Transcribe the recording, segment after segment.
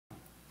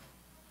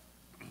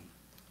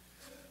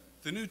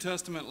The New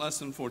Testament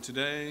lesson for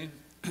today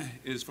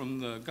is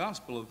from the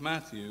Gospel of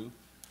Matthew,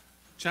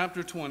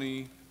 chapter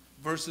 20,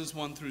 verses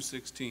 1 through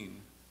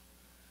 16.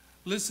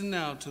 Listen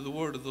now to the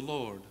word of the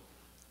Lord.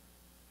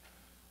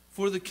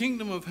 For the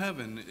kingdom of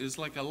heaven is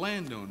like a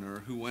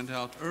landowner who went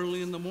out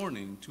early in the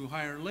morning to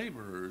hire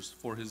laborers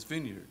for his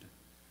vineyard.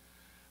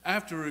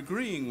 After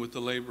agreeing with the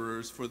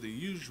laborers for the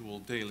usual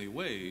daily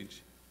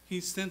wage,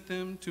 he sent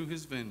them to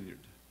his vineyard.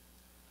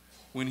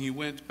 When he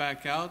went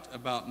back out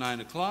about 9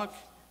 o'clock,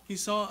 he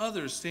saw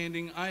others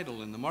standing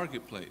idle in the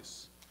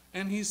marketplace,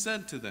 and he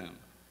said to them,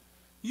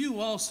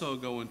 "You also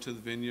go into the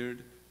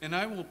vineyard, and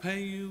I will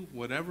pay you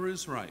whatever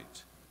is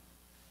right."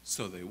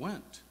 So they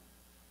went.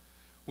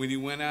 When he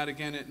went out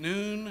again at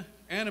noon,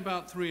 and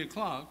about 3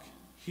 o'clock,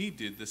 he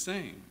did the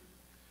same.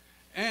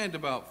 And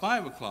about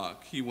 5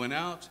 o'clock he went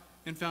out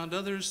and found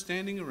others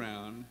standing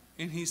around,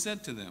 and he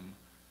said to them,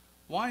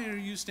 "Why are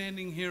you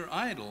standing here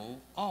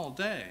idle all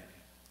day?"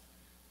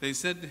 They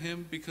said to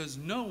him, "Because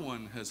no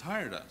one has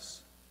hired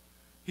us."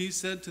 He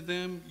said to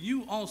them,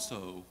 "You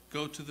also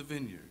go to the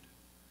vineyard."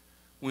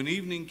 When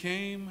evening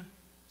came,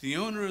 the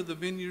owner of the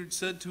vineyard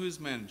said to his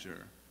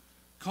manager,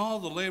 "Call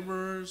the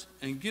laborers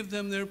and give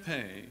them their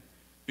pay,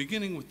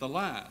 beginning with the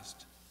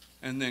last,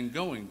 and then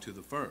going to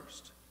the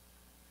first."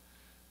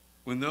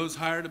 When those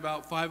hired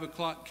about 5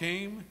 o'clock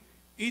came,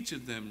 each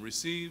of them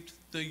received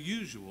the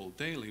usual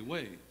daily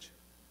wage.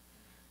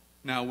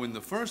 Now when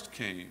the first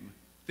came,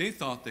 they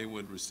thought they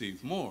would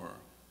receive more,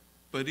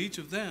 but each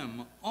of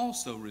them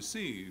also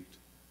received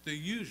the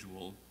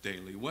usual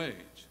daily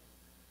wage.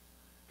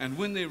 And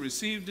when they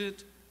received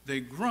it,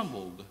 they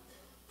grumbled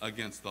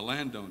against the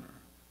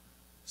landowner,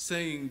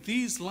 saying,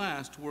 "These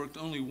last worked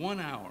only 1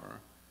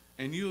 hour,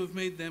 and you have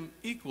made them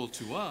equal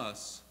to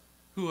us,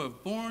 who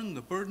have borne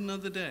the burden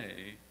of the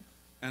day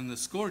and the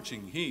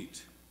scorching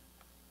heat."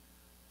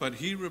 But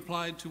he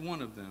replied to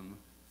one of them,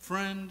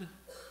 "Friend,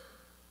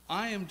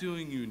 I am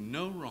doing you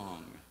no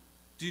wrong.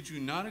 Did you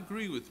not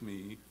agree with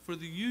me for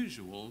the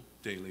usual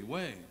daily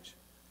wage?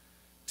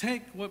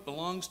 Take what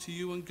belongs to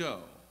you and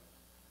go.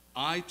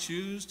 I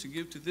choose to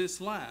give to this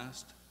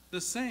last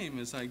the same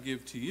as I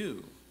give to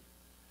you.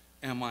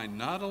 Am I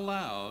not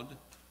allowed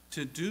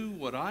to do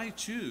what I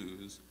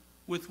choose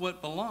with what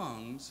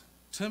belongs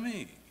to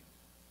me?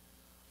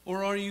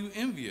 Or are you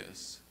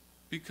envious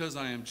because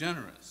I am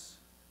generous?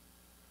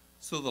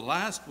 So the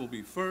last will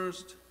be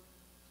first,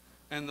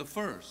 and the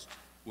first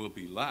will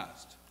be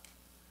last."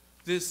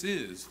 This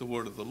is the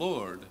word of the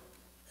Lord.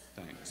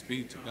 Thanks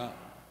be to God.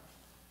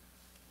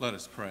 Let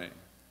us pray.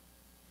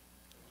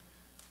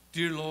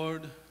 Dear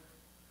Lord,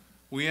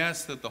 we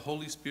ask that the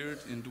Holy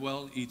Spirit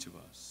indwell each of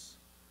us,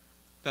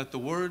 that the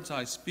words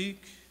I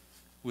speak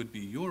would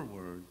be your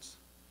words,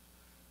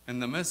 and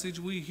the message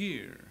we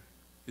hear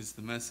is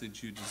the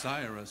message you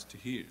desire us to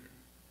hear.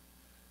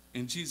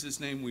 In Jesus'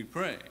 name we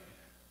pray.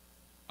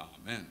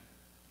 Amen.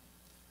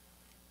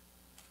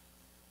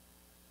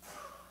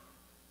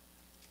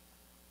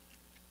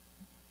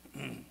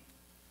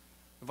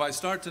 If I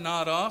start to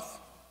nod off,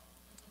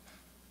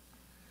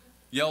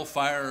 yell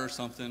fire or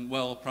something,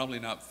 well, probably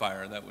not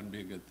fire, that wouldn't be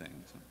a good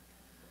thing. So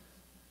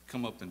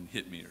come up and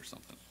hit me or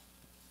something.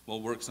 We'll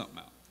work something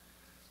out.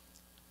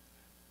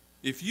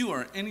 If you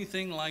are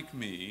anything like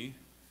me,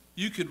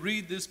 you could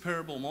read this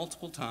parable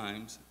multiple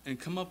times and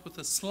come up with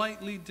a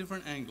slightly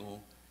different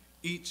angle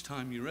each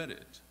time you read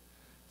it,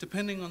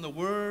 depending on the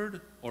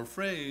word or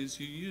phrase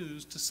you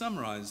use to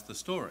summarize the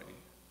story.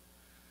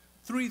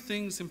 3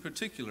 things in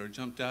particular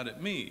jumped out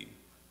at me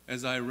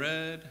as I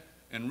read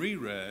and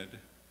reread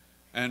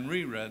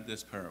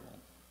this parable.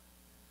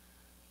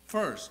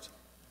 First,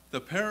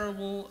 the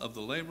parable of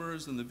the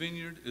laborers in the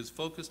vineyard is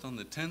focused on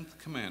the 10th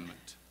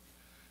commandment.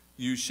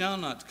 You shall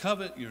not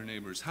covet your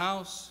neighbor's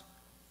house.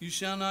 You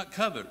shall not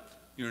covet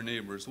your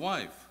neighbor's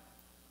wife,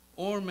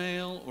 or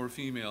male or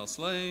female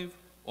slave,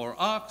 or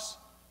ox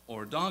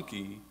or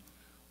donkey,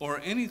 or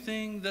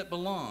anything that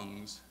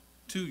belongs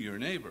to your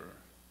neighbor.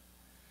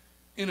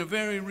 In a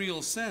very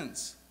real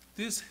sense,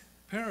 this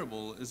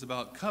parable is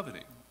about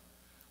coveting.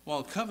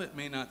 While covet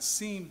may not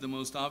seem the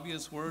most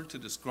obvious word to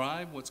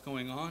describe what's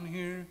going on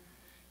here,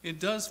 it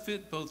does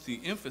fit both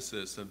the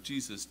emphasis of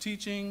Jesus'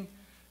 teaching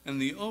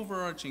and the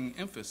overarching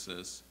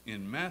emphasis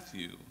in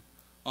Matthew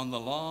on the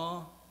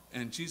law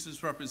and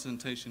Jesus'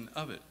 representation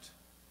of it.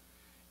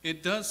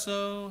 It does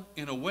so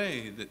in a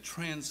way that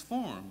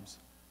transforms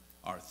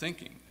our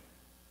thinking.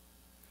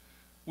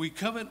 We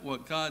covet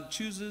what God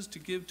chooses to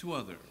give to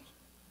others.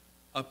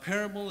 A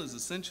parable is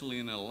essentially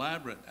an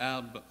elaborate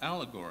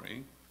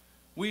allegory.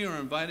 We are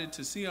invited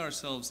to see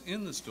ourselves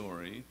in the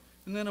story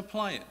and then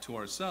apply it to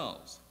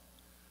ourselves.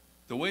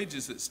 The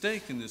wages at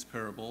stake in this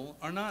parable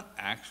are not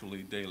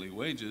actually daily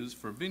wages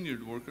for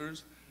vineyard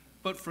workers,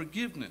 but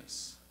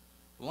forgiveness,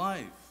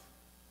 life,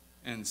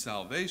 and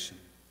salvation.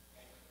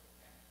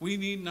 We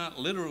need not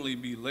literally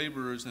be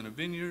laborers in a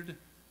vineyard,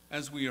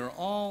 as we are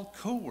all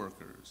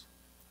co-workers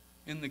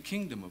in the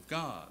kingdom of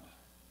God.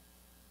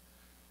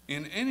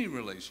 In any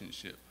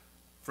relationship,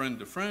 friend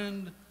to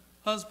friend,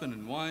 husband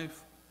and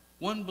wife,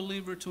 one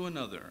believer to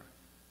another,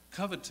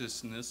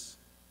 covetousness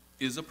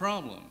is a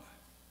problem.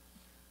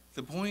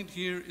 The point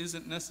here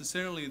isn't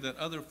necessarily that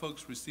other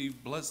folks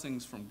receive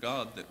blessings from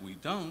God that we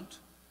don't,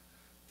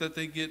 that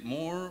they get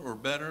more or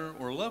better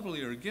or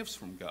lovelier gifts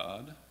from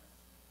God.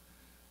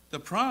 The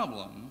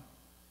problem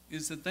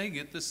is that they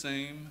get the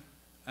same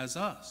as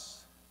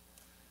us,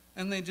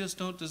 and they just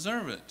don't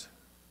deserve it,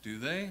 do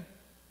they?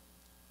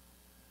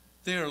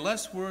 They are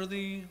less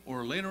worthy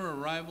or later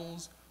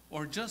arrivals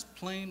or just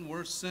plain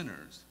worse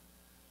sinners.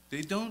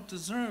 They don't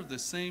deserve the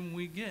same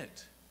we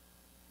get,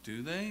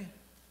 do they?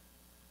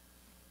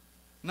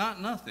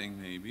 Not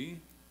nothing, maybe,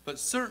 but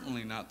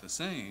certainly not the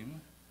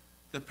same.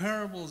 The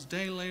parable's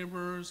day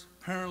laborers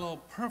parallel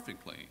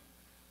perfectly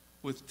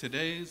with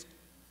today's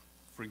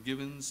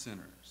forgiven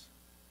sinners.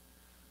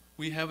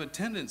 We have a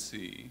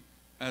tendency,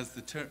 as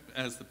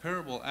the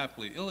parable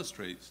aptly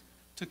illustrates,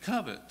 to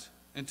covet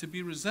and to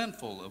be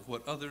resentful of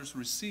what others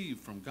receive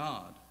from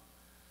God.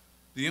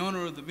 The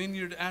owner of the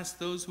vineyard asked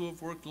those who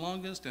have worked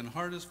longest and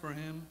hardest for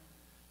him,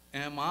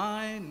 "Am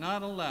I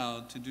not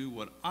allowed to do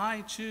what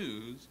I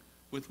choose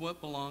with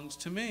what belongs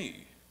to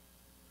me?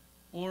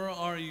 Or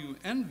are you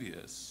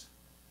envious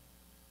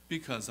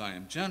because I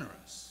am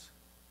generous?"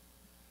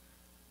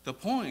 The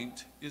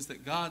point is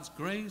that God's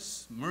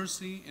grace,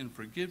 mercy, and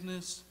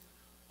forgiveness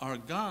are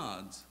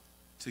God's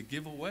to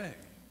give away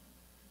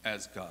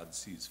as God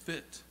sees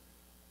fit.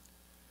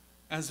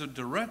 As a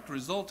direct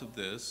result of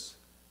this,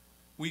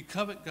 we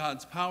covet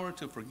God's power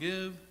to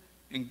forgive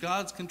and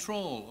God's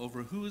control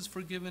over who is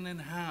forgiven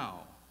and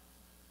how.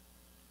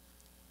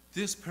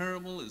 This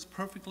parable is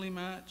perfectly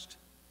matched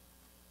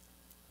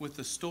with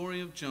the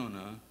story of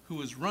Jonah, who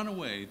has run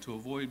away to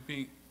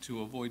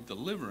avoid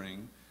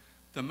delivering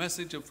the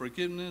message of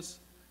forgiveness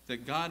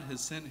that God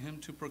has sent him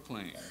to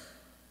proclaim.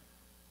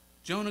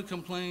 Jonah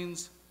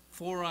complains,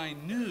 "For I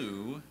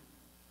knew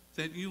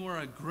that you are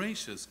a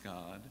gracious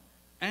God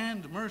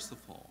and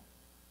merciful,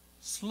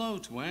 slow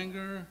to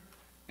anger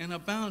and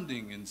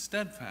abounding in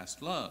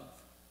steadfast love,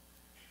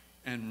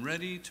 and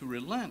ready to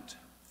relent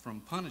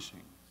from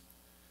punishing.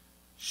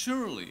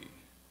 Surely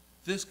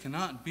this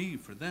cannot be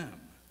for them."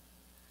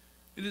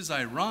 It is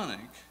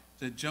ironic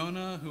that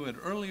Jonah, who had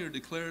earlier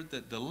declared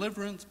that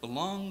deliverance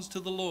belongs to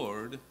the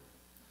Lord,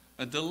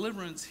 a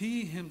deliverance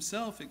he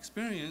himself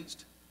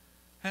experienced,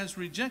 has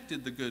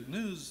rejected the good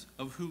news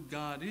of who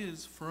God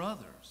is for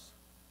others.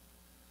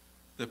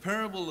 The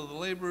parable of the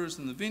laborers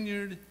in the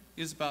vineyard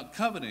is about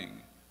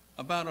coveting,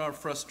 about our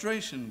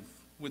frustration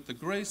with the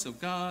grace of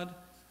God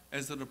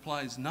as it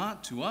applies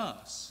not to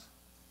us,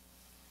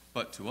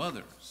 but to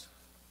others.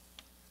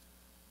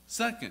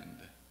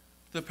 Second,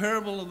 the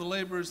parable of the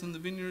laborers in the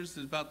vineyards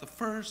is about the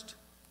first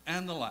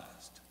and the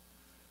last.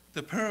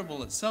 The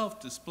parable itself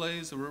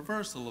displays a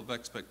reversal of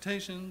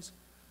expectations.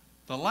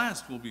 The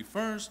last will be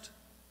first,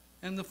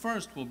 and the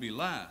first will be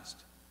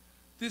last.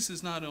 This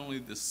is not only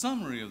the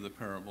summary of the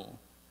parable,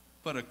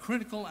 but a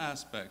critical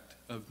aspect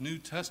of New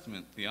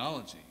Testament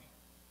theology.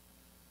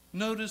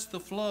 Notice the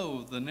flow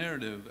of the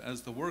narrative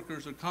as the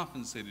workers are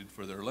compensated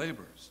for their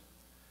labors.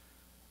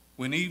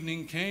 When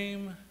evening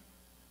came,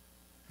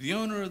 the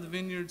owner of the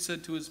vineyard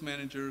said to his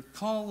manager,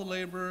 "Call the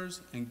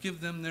laborers and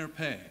give them their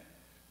pay,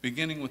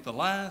 beginning with the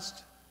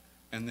last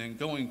and then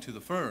going to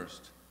the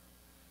first."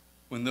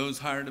 When those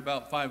hired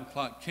about 5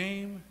 o'clock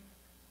came,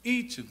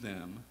 each of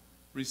them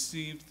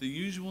received the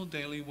usual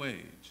daily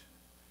wage.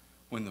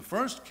 When the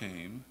first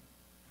came,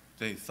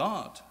 they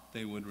thought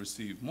they would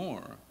receive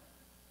more,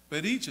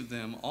 but each of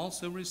them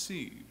also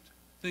received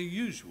the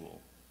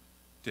usual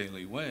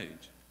daily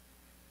wage.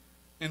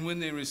 And when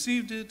they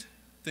received it,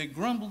 they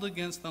grumbled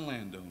against the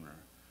landowner,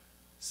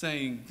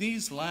 saying,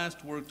 "These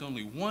last worked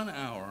only 1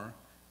 hour,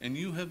 and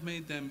you have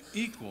made them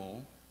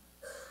equal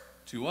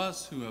to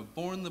us who have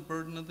borne the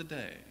burden of the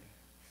day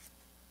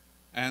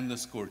and the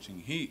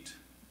scorching heat."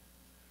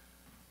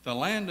 The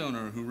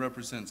landowner, who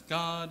represents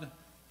God,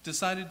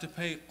 decided to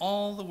pay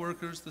all the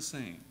workers the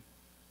same,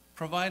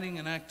 providing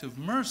an act of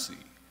mercy,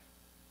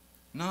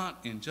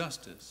 not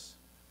injustice.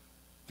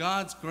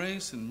 God's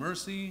grace and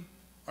mercy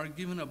are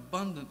given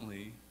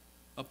abundantly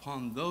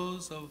upon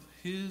those of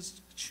his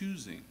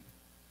choosing.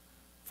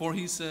 For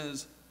he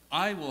says,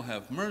 "I will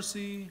have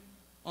mercy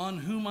on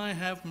whom I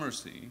have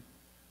mercy,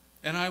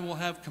 and I will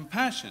have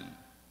compassion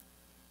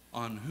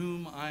on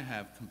whom I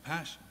have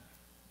compassion."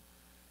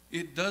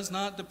 It does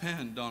not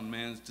depend on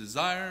man's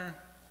desire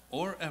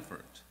or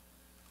effort,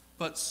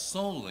 but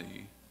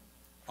solely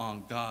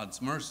on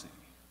God's mercy.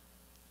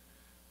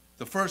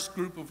 The first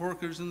group of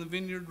workers in the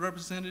vineyard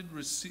resented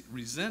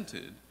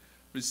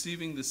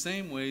receiving the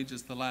same wage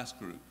as the last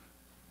group.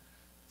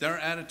 Their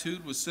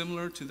attitude was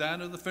similar to that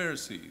of the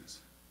Pharisees,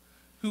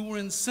 who were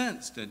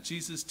incensed at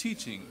Jesus'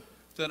 teaching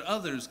that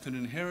others could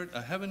inherit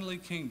a heavenly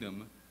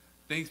kingdom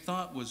they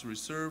thought was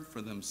reserved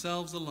for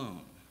themselves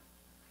alone.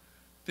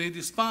 They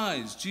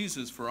despised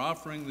Jesus for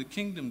offering the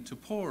kingdom to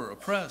poor,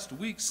 oppressed,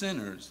 weak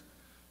sinners,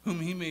 whom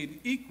he made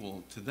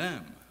equal to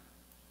them.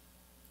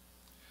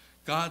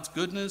 God's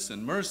goodness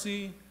and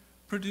mercy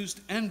produced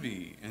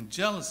envy and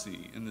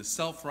jealousy in the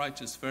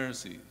self-righteous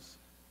Pharisees.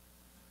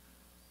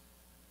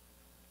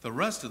 The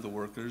rest of the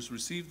workers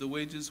received the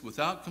wages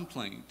without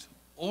complaint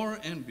or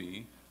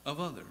envy of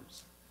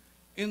others.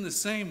 In the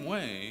same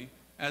way,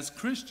 as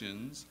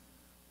Christians,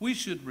 we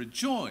should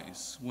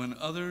rejoice when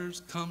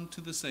others come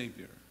to the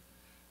Savior,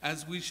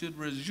 as we should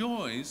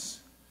rejoice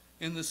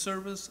in the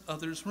service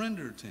others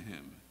render to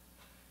him.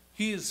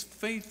 He is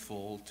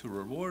faithful to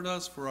reward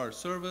us for our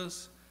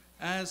service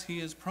as he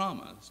has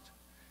promised,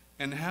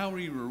 and how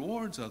he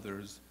rewards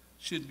others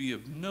should be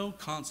of no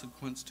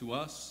consequence to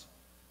us,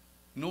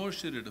 nor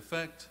should it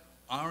affect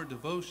our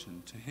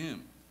devotion to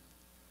him.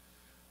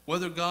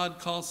 Whether God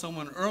calls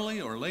someone early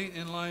or late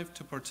in life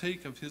to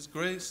partake of his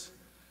grace,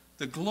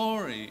 the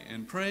glory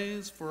and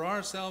praise for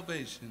our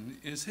salvation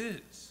is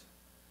his,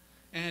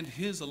 and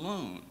his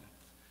alone.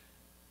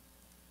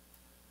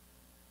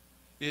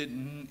 It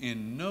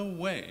in no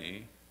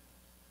way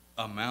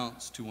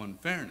amounts to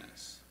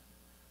unfairness.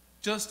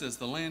 Just as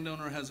the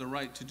landowner has a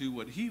right to do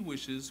what he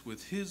wishes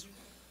with his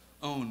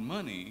own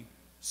money,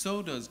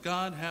 so does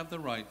God have the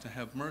right to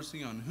have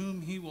mercy on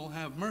whom he will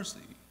have mercy.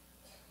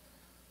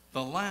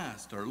 The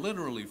last are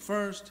literally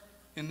first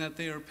in that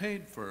they are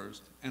paid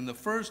first, and the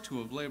first who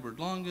have labored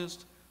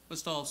longest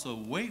must also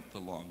wait the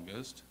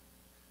longest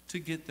to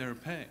get their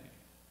pay.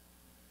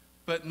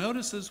 But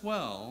notice as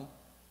well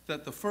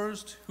that the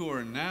first who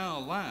are now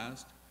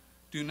last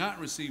do not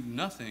receive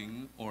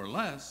nothing or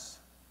less,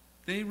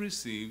 they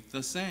receive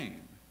the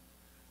same.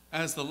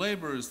 As the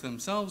laborers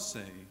themselves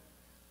say,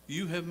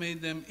 you have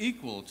made them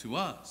equal to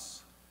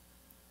us.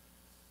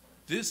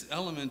 This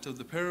element of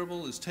the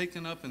parable is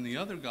taken up in the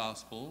other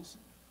Gospels.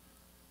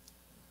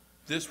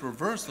 This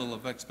reversal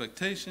of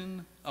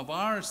expectation, of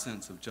our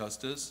sense of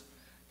justice,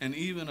 and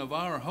even of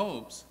our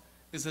hopes,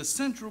 is a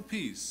central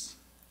piece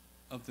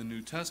of the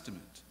New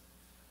Testament.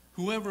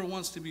 Whoever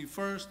wants to be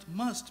first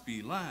must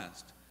be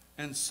last,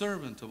 and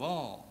servant of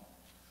all.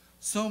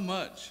 So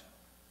much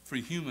for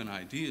human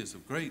ideas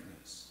of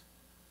greatness.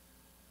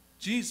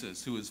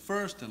 Jesus, who is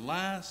first and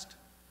last,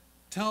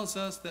 tells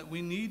us that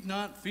we need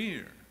not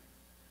fear.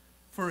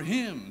 For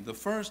him, the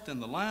first and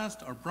the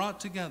last are brought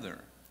together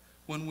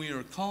when we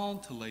are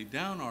called to lay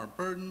down our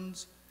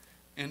burdens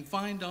and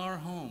find our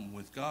home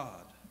with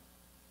God.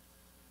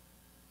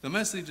 The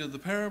message of the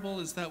parable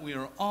is that we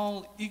are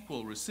all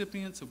equal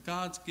recipients of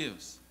God's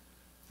gifts.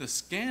 The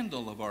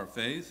scandal of our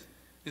faith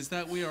is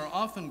that we are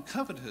often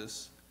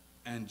covetous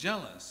and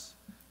jealous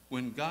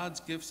when God's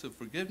gifts of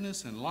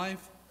forgiveness and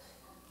life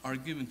are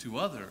given to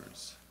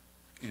others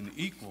in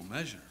equal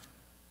measure.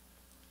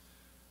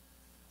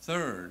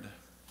 Third,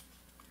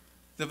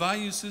 the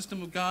value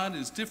system of God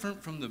is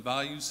different from the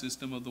value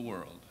system of the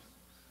world.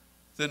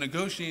 The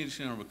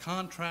negotiation of a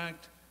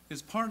contract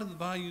is part of the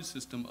value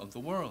system of the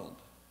world.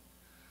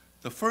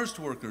 The first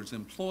workers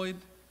employed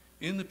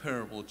in the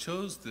parable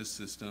chose this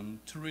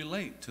system to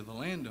relate to the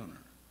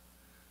landowner.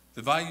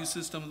 The value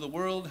system of the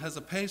world has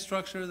a pay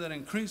structure that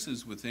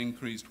increases with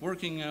increased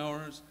working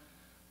hours.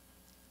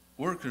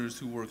 Workers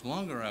who work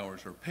longer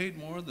hours are paid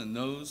more than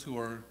those who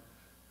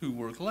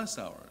work less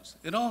hours.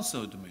 It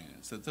also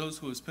demands that those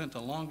who have spent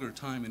a longer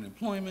time in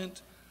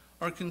employment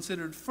are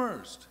considered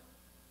first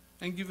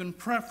and given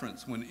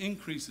preference when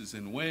increases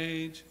in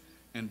wage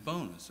and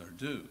bonus are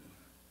due.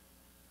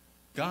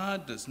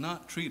 God does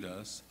not treat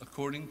us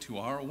according to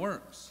our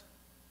works,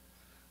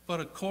 but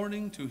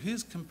according to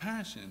his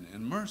compassion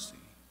and mercy.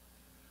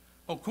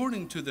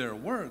 According to their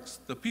works,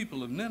 the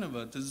people of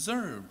Nineveh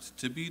deserved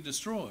to be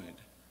destroyed.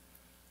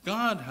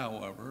 God,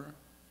 however,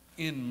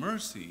 in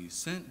mercy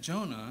sent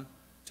Jonah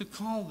to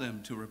call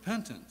them to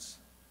repentance.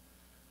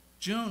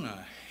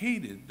 Jonah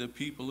hated the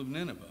people of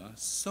Nineveh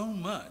so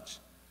much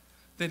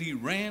that he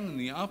ran in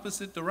the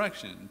opposite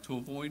direction to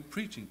avoid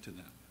preaching to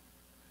them.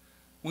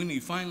 When he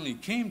finally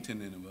came to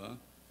Nineveh,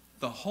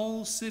 the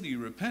whole city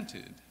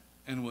repented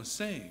and was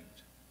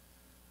saved.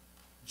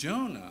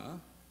 Jonah,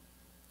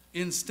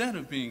 instead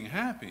of being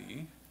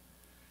happy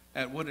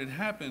at what had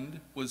happened,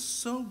 was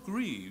so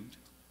grieved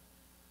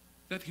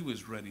that he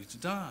was ready to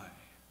die.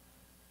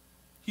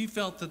 He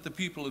felt that the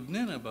people of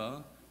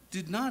Nineveh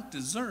did not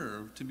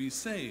deserve to be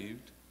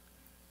saved,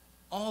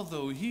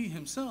 although he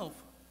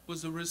himself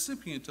was a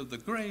recipient of the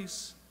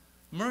grace,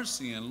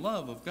 mercy, and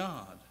love of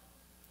God.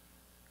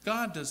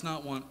 God does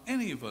not want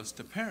any of us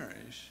to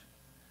perish,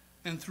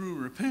 and through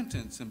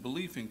repentance and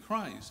belief in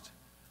Christ,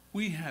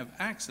 we have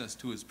access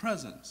to his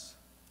presence.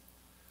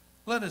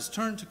 Let us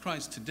turn to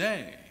Christ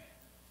today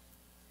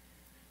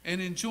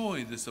and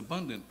enjoy this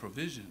abundant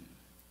provision.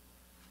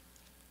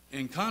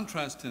 In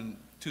contrast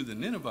to the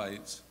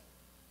Ninevites,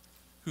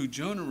 who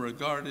Jonah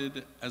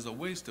regarded as a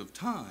waste of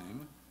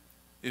time,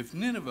 if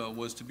Nineveh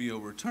was to be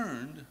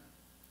overturned,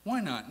 why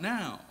not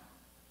now?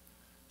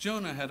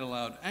 Jonah had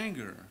allowed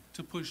anger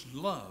to push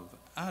love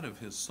out of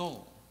his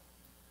soul.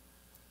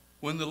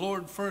 When the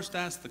Lord first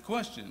asked the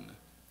question,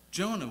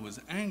 Jonah was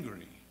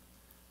angry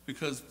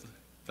because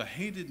the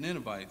hated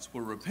Ninevites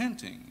were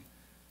repenting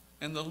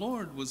and the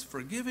Lord was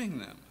forgiving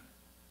them.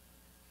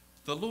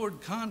 The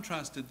Lord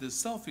contrasted this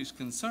selfish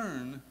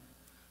concern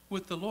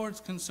with the Lord's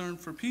concern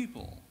for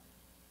people,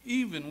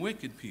 even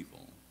wicked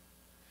people.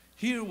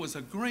 Here was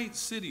a great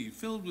city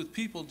filled with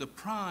people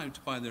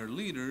deprived by their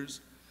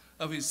leaders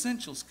of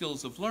essential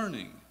skills of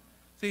learning.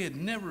 They had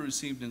never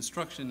received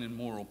instruction in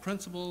moral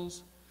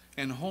principles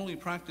and holy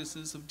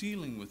practices of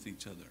dealing with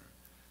each other.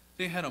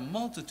 They had a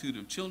multitude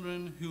of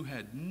children who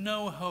had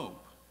no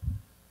hope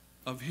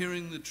of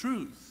hearing the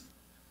truth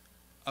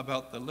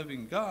about the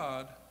living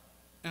God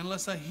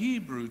unless a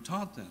Hebrew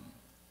taught them.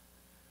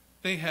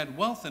 They had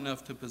wealth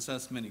enough to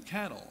possess many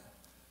cattle,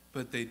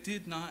 but they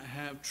did not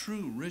have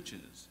true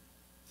riches,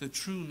 the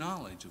true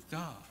knowledge of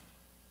God.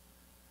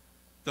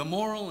 The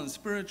moral and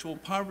spiritual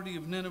poverty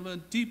of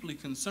Nineveh deeply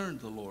concerned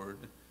the Lord,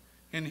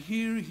 and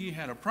here he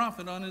had a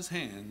prophet on his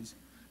hands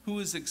who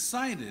was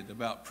excited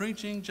about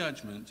preaching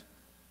judgment,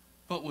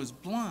 but was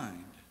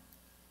blind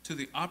to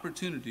the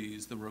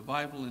opportunities the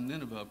revival in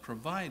Nineveh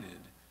provided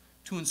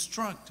to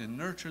instruct and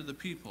nurture the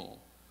people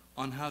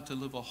on how to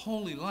live a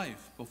holy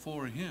life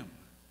before him.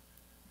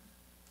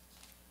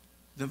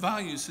 The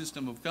value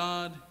system of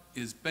God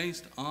is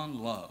based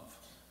on love.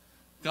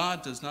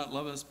 God does not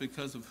love us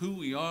because of who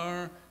we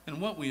are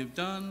and what we have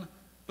done,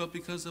 but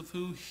because of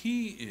who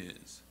he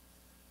is.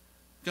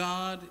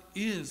 God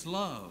is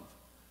love.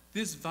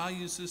 This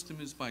value system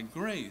is by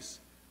grace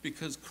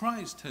because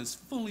Christ has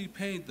fully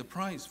paid the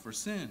price for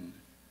sin.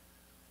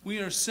 We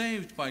are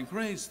saved by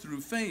grace through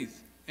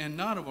faith and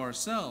not of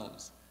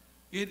ourselves.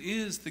 It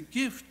is the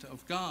gift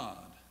of God.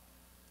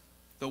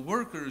 The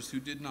workers who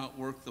did not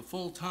work the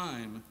full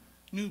time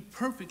knew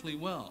perfectly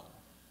well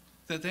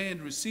that they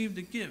had received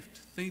a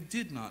gift they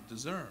did not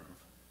deserve.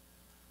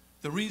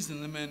 The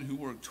reason the men who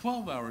worked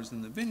 12 hours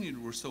in the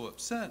vineyard were so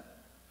upset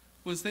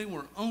was they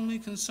were only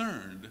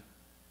concerned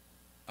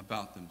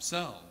about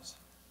themselves.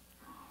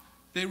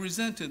 They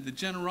resented the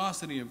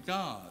generosity of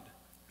God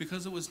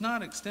because it was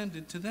not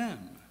extended to them.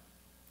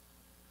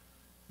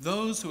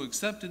 Those who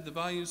accepted the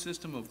value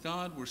system of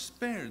God were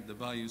spared the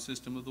value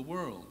system of the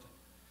world.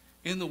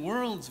 In the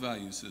world's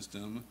value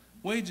system,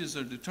 wages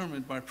are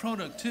determined by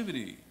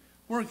productivity,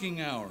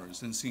 working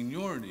hours, and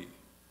seniority.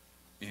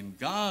 In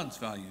God's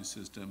value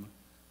system,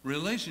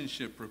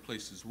 relationship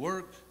replaces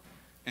work,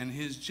 and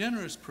his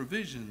generous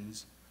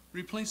provisions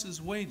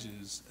replaces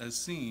wages, as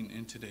seen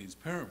in today's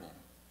parable.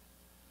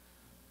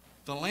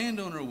 The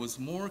landowner was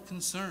more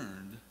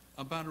concerned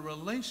about a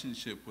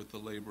relationship with the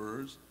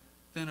laborers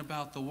than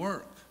about the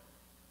work.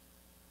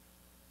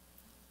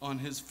 On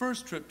his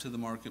first trip to the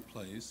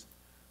marketplace,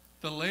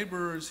 the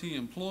laborers he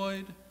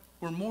employed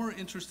were more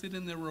interested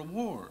in their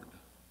reward,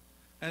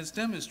 as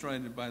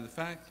demonstrated by the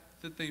fact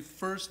that they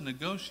first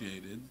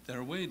negotiated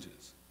their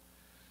wages.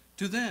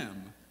 To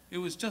them, it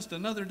was just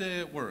another day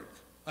at work,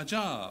 a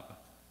job,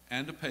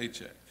 and a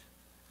paycheck.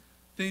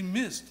 They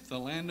missed the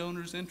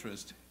landowner's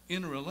interest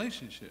in a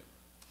relationship.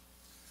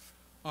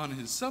 On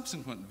his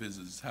subsequent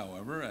visits,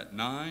 however, at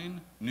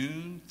 9,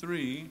 noon,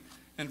 3,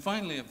 and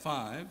finally at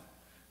 5,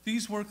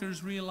 these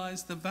workers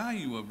realized the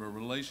value of a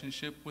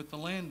relationship with the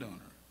landowner.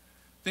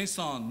 They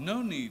saw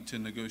no need to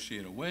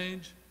negotiate a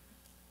wage.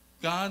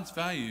 God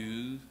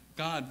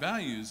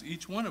values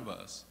each one of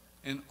us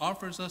and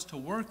offers us to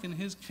work in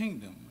his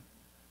kingdom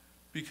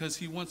because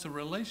he wants a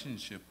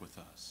relationship with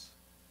us.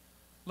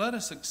 Let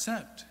us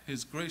accept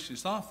his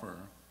gracious offer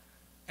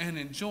and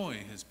enjoy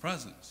his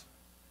presence.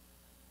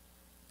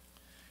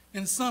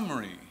 In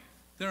summary,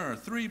 there are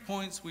 3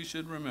 points we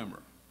should remember.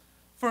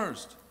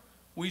 First,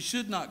 we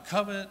should not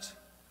covet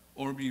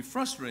or be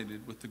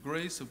frustrated with the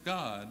grace of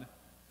God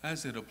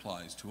as it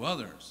applies to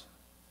others.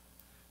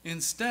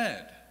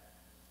 Instead,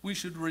 we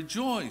should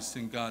rejoice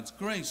in God's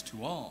grace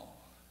to all.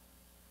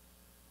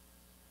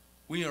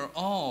 We are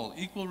all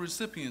equal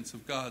recipients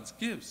of God's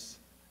gifts.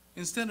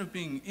 Instead of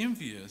being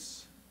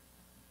envious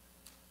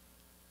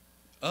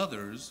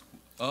of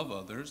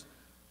others,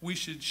 we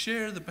should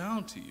share the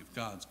bounty of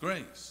God's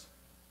grace.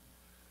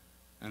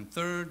 And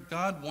third,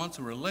 God wants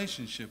a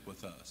relationship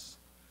with us.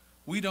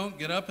 We don't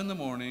get up in the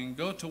morning,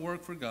 go to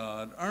work for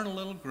God, earn a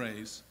little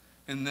grace,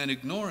 and then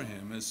ignore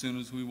him as soon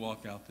as we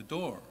walk out the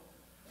door.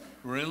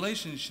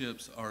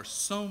 Relationships are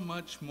so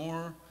much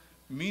more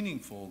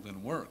meaningful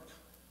than work.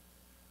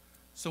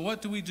 So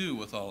what do we do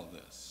with all of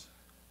this?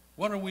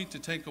 What are we to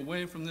take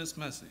away from this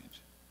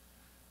message?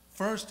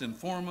 First and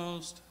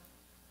foremost,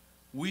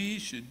 we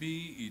should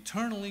be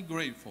eternally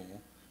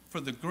grateful for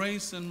the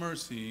grace and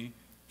mercy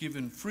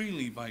given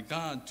freely by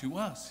God to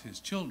us, his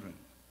children.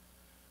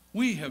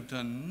 We have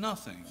done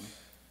nothing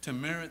to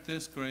merit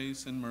this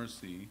grace and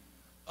mercy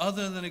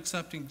other than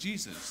accepting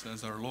Jesus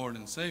as our Lord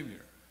and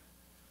Savior.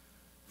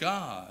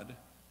 God,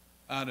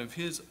 out of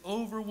his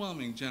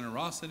overwhelming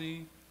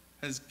generosity,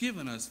 has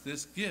given us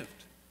this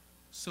gift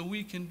so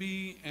we can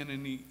be in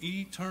an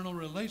eternal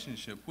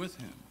relationship with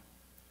him.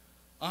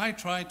 I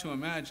try to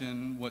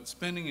imagine what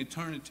spending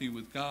eternity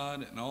with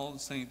God and all the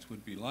saints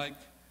would be like,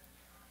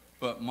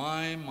 but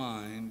my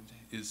mind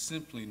is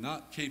simply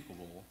not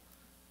capable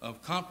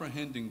of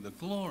comprehending the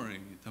glory,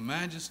 the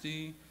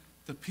majesty,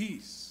 the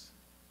peace,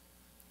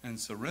 and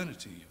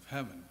serenity of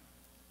heaven.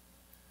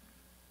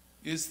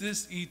 Is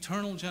this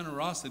eternal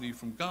generosity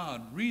from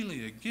God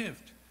really a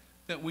gift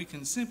that we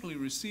can simply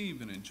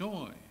receive and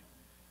enjoy?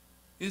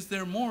 Is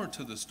there more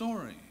to the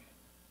story?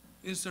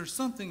 Is there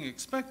something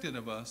expected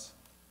of us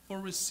for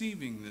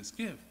receiving this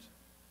gift?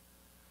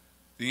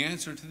 The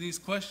answer to these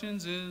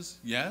questions is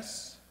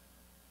yes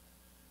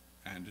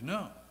and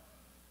no.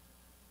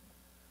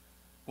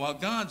 While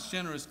God's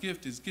generous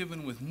gift is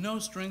given with no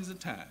strings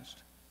attached,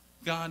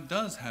 God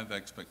does have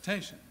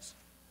expectations.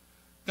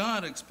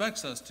 God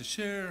expects us to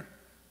share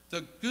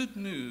the good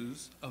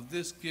news of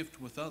this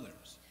gift with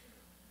others,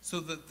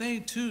 so that they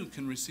too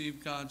can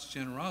receive God's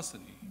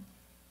generosity.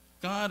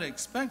 God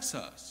expects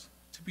us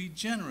to be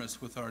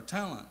generous with our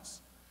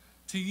talents,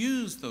 to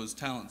use those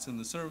talents in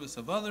the service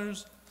of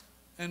others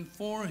and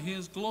for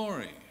His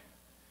glory.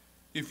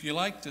 If you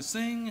like to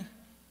sing,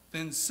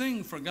 then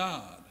sing for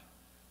God.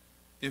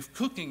 If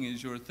cooking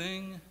is your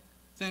thing,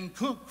 then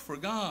cook for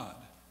God.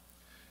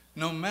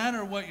 No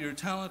matter what your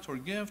talent or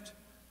gift,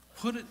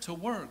 put it to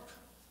work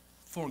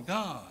for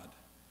God.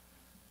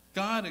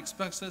 God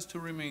expects us to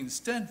remain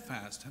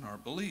steadfast in our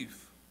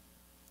belief,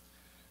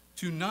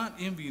 to not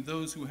envy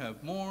those who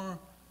have more,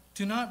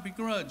 to not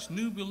begrudge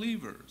new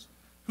believers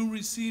who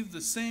receive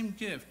the same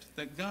gift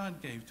that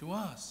God gave to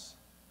us.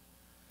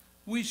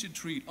 We should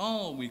treat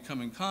all we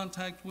come in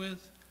contact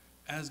with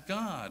as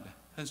God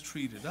has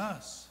treated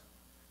us.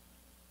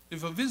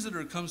 If a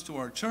visitor comes to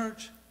our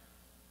church,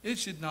 it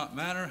should not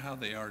matter how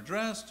they are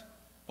dressed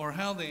or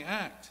how they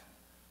act.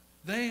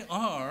 They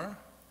are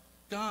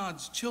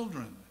God's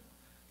children,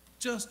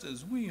 just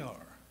as we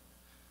are.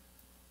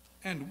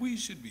 And we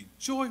should be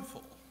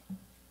joyful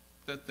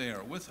that they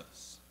are with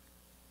us.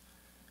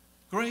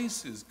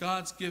 Grace is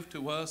God's gift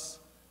to us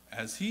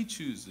as He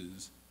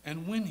chooses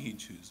and when He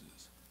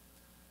chooses.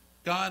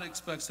 God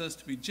expects us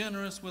to be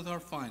generous with our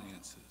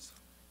finances.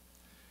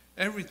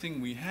 Everything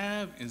we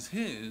have is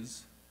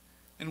His,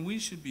 and we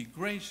should be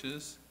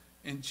gracious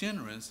and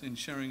generous in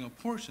sharing a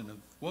portion of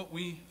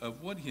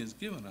what He has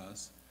given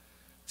us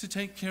to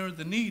take care of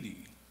the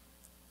needy,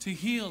 to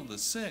heal the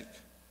sick,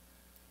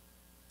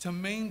 to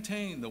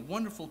maintain the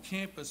wonderful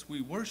campus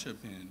we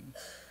worship in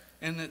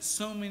and that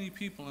so many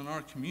people in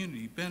our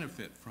community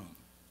benefit from.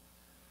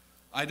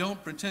 I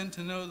don't pretend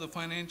to know the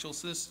financial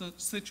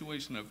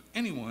situation of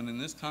anyone in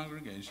this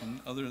congregation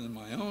other than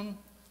my own,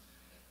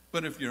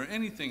 but if you're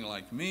anything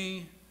like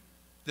me,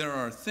 there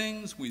are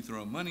things we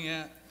throw money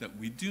at that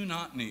we do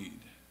not need,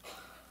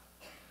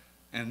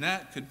 and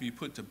that could be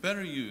put to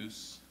better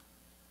use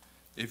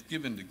if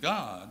given to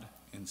God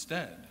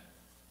instead.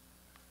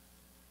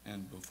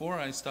 And before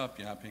I stop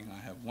yapping, I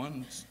have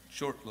one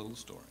short little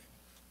story.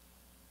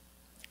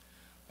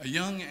 A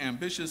young,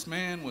 ambitious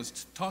man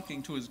was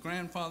talking to his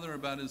grandfather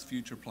about his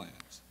future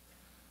plans.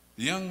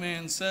 The young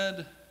man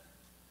said,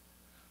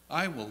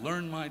 "I will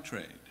learn my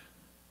trade."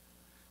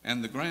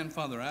 And the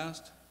grandfather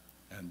asked,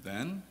 "And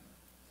then?"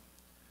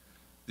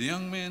 The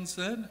young man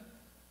said,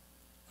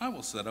 "I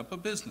will set up a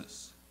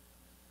business."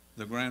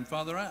 The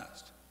grandfather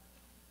asked,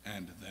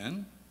 "And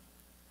then?"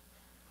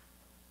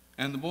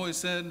 And the boy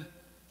said,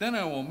 "Then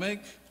I will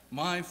make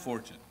my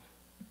fortune."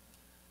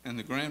 And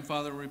the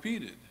grandfather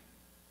repeated,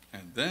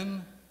 "And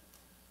then?"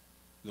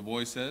 The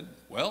boy said,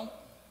 "Well,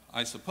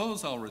 I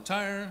suppose I'll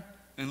retire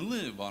and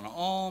live on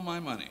all my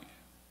money."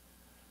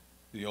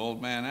 The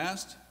old man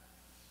asked,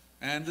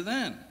 "And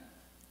then?"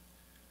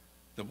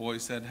 The boy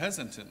said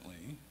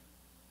hesitantly,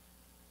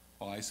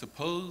 "Well, I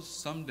suppose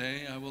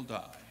someday I will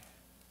die."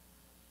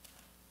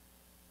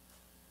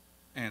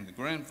 And the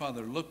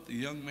grandfather looked the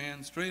young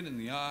man straight in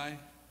the eye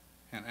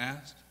and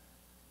asked,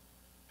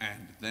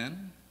 "And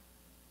then?"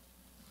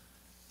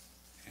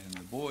 And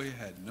the boy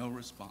had no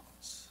response.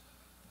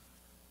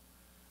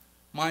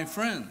 My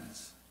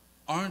friends,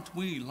 aren't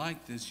we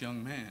like this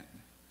young man?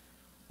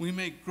 We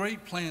make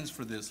great plans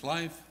for this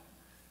life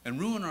and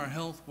ruin our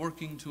health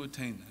working to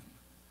attain them,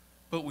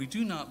 but we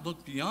do not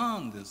look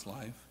beyond this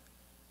life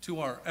to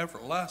our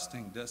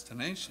everlasting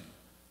destination.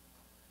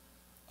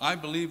 I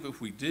believe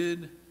if we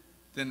did,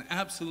 then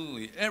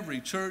absolutely every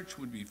church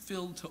would be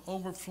filled to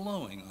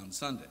overflowing on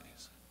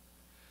Sundays.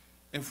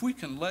 If we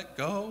can let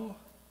go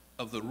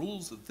of the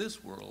rules of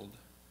this world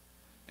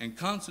and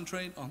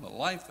concentrate on the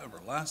life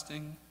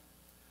everlasting,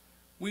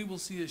 we will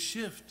see a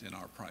shift in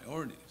our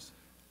priorities.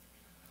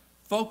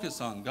 Focus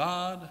on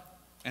God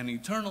and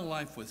eternal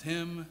life with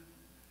Him,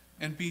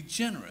 and be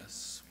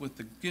generous with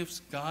the gifts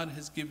God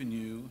has given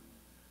you,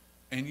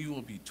 and you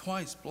will be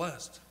twice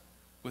blessed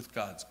with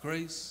God's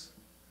grace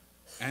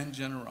and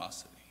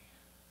generosity.